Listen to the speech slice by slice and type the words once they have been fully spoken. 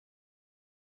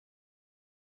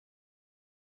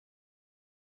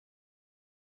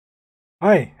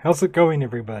Hi, how's it going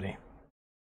everybody?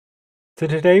 So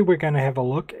today we're going to have a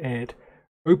look at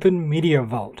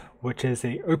OpenMediaVault, which is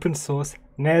an open source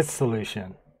NAS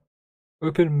solution.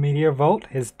 OpenMediaVault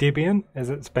has Debian as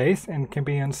its base and can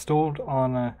be installed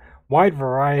on a wide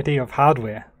variety of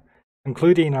hardware,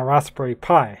 including a Raspberry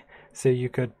Pi. So you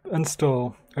could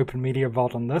install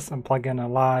OpenMediaVault on this and plug in a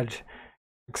large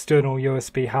external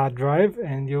USB hard drive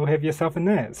and you'll have yourself a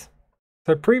NAS.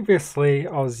 So previously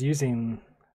I was using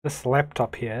this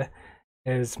laptop here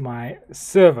is my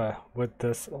server with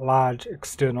this large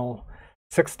external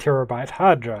 6 terabyte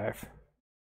hard drive.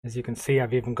 As you can see,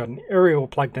 I've even got an aerial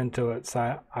plugged into it,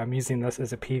 so I'm using this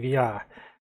as a PVR.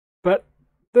 But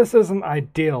this isn't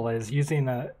ideal, as using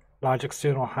a large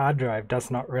external hard drive does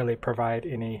not really provide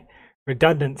any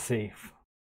redundancy.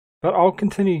 But I'll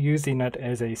continue using it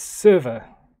as a server.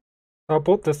 So I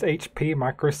bought this HP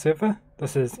micro server.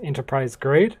 This is enterprise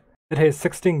grade. It has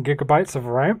 16 gigabytes of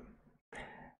RAM,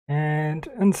 and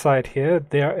inside here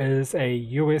there is a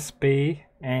USB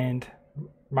and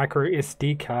micro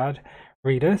SD card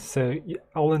reader, so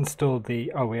I'll install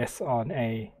the OS on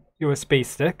a USB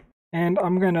stick, and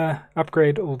I'm going to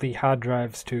upgrade all the hard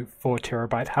drives to 4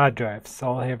 terabyte hard drives, so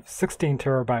I'll have 16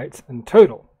 terabytes in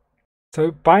total.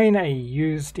 So buying a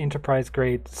used enterprise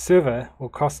grade server will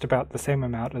cost about the same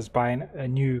amount as buying a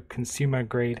new consumer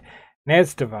grade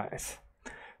NAS device.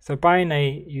 So buying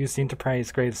a used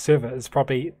enterprise grade server is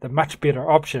probably the much better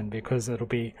option because it'll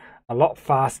be a lot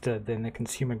faster than the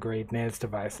consumer grade NAS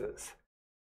devices.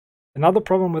 Another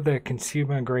problem with the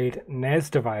consumer grade NAS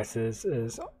devices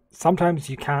is sometimes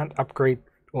you can't upgrade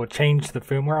or change the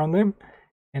firmware on them,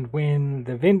 and when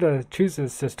the vendor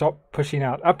chooses to stop pushing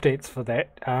out updates for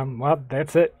that, well,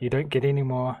 that's it, you don't get any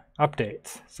more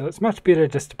updates. So it's much better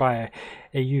just to buy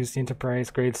a used enterprise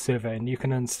grade server, and you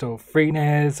can install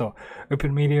FreeNAS or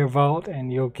OpenMediaVault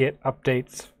and you'll get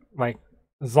updates like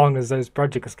as long as those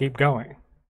projects keep going.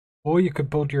 Or you could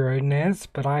build your own NAS,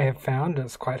 but I have found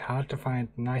it's quite hard to find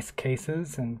nice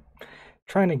cases, and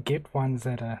trying to get ones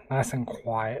that are nice and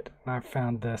quiet. And I've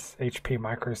found this HP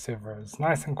micro server is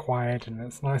nice and quiet and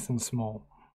it's nice and small.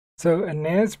 So a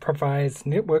NAS provides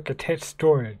network attached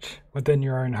storage within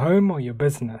your own home or your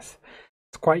business.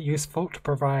 It's quite useful to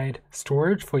provide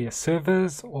storage for your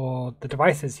servers or the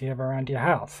devices you have around your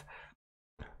house.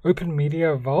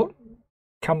 OpenMediaVault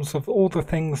comes with all the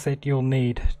things that you'll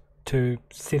need to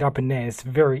set up a NAS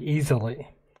very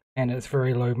easily, and it's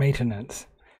very low maintenance.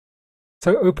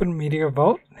 So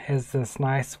OpenMediaVault has this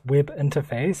nice web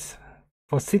interface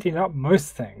for setting up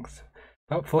most things,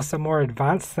 but for some more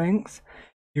advanced things,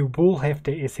 you will have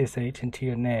to SSH into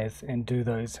your NAS and do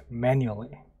those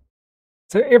manually.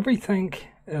 So everything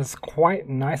is quite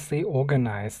nicely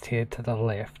organized here to the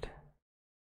left.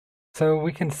 So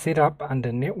we can set up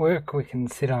under network, we can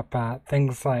set up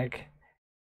things like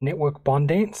network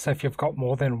bonding. So if you've got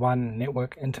more than one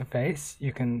network interface,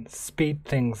 you can speed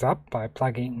things up by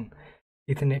plugging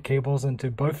Ethernet cables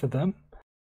into both of them.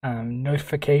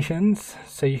 Notifications,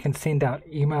 so you can send out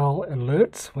email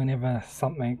alerts whenever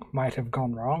something might have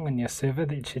gone wrong in your server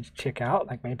that you should check out,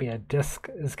 like maybe a disk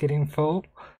is getting full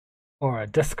or a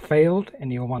disk failed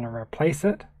and you'll want to replace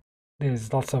it.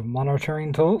 There's lots of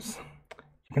monitoring tools.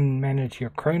 You can manage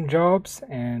your cron jobs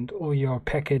and all your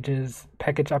package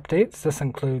updates. This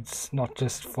includes not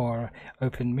just for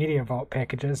OpenMediaVault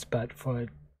packages but for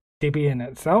Debian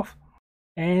itself.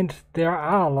 And there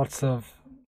are lots of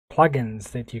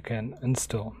plugins that you can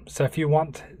install. So if you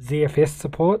want ZFS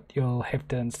support, you'll have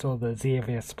to install the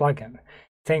ZFS plugin.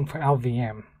 Same for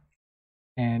LVM.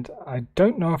 And I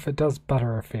don't know if it does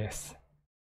ButterFS.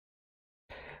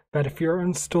 But if you're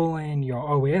installing your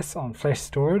OS on flash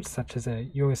storage, such as a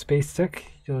USB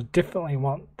stick, you'll definitely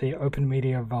want the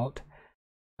OpenMediaVault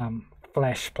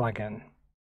Flash plugin.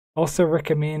 Also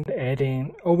recommend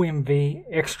adding OMV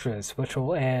Extras, which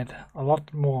will add a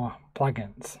lot more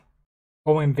plugins.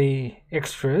 OMV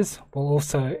Extras will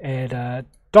also add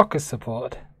Docker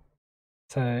support,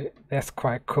 so that's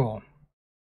quite cool.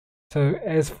 So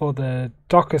as for the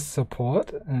Docker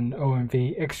support in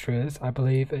OMV Extras, I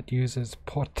believe it uses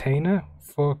Portainer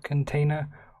for container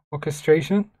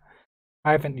orchestration.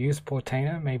 I haven't used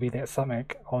Portainer, maybe that's something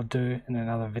I'll do in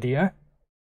another video.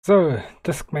 So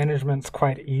disk management's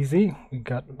quite easy. We've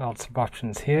got lots of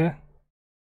options here,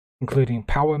 including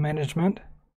power management.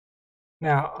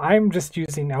 Now I'm just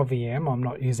using LVM, I'm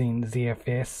not using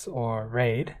ZFS or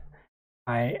RAID.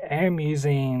 I am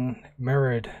using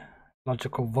mirrored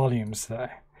logical volumes though.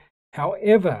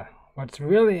 However, what's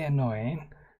really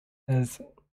annoying is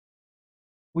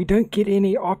we don't get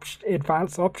any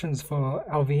advanced options for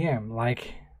LVM,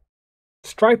 like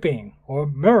striping or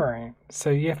mirroring. So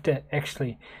you have to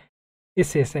actually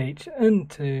SSH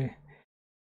into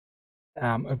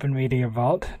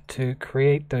OpenMediaVault to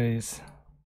create those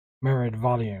mirrored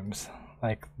volumes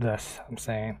like this. I'm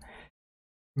saying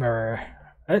mirror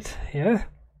it here.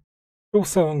 It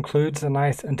also includes a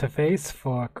nice interface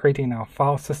for creating our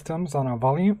file systems on our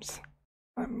volumes.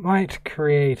 I might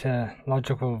create a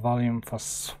logical volume for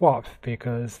swap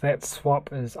because that swap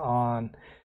is on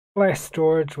flash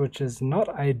storage, which is not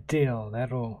ideal.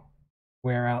 That'll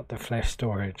wear out the flash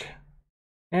storage.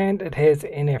 And it has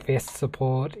NFS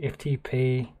support,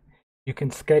 FTP. You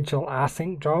can schedule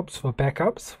async jobs for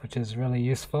backups, which is really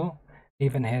useful. It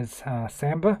even has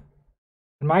Samba.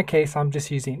 In my case, I'm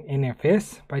just using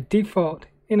NFS. By default,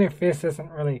 NFS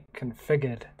isn't really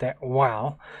configured that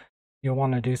well. You'll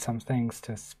want to do some things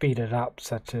to speed it up,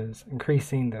 such as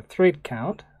increasing the thread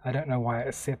count. I don't know why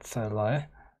it's set so low.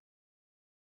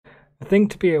 The thing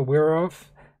to be aware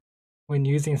of when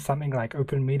using something like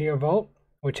OpenMediaVault,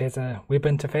 which has a web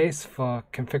interface for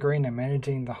configuring and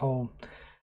managing the whole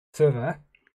server,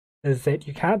 is that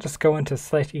you can't just go into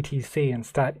 /etc and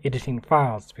start editing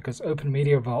files because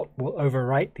OpenMediaVault will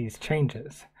overwrite these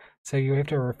changes. So you have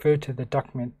to refer to the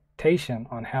documentation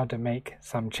on how to make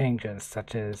some changes,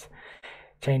 such as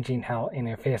changing how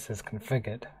NFS is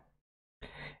configured.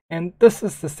 And this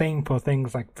is the same for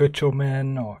things like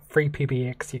VirtualMin or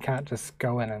FreePBX. You can't just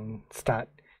go in and start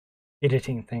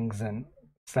editing things in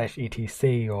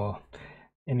 /etc or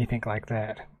anything like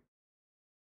that.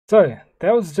 So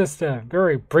that was just a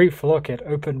very brief look at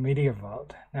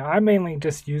OpenMediaVault. Now I mainly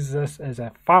just use this as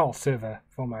a file server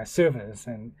for my servers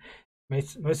and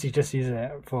mostly just use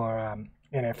it for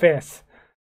NFS.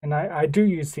 And I do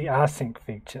use the async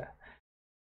feature.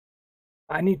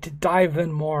 I need to dive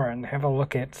in more and have a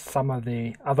look at some of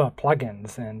the other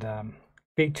plugins and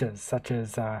features such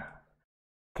as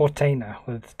Portainer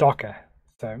with Docker.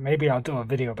 So maybe I'll do a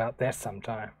video about that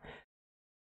sometime.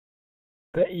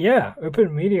 But yeah,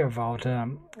 OpenMediaVault,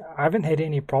 I haven't had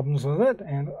any problems with it,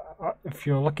 and if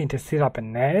you're looking to set up a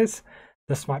NAS,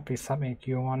 this might be something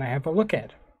you want to have a look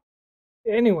at.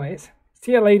 Anyways,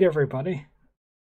 see you later everybody.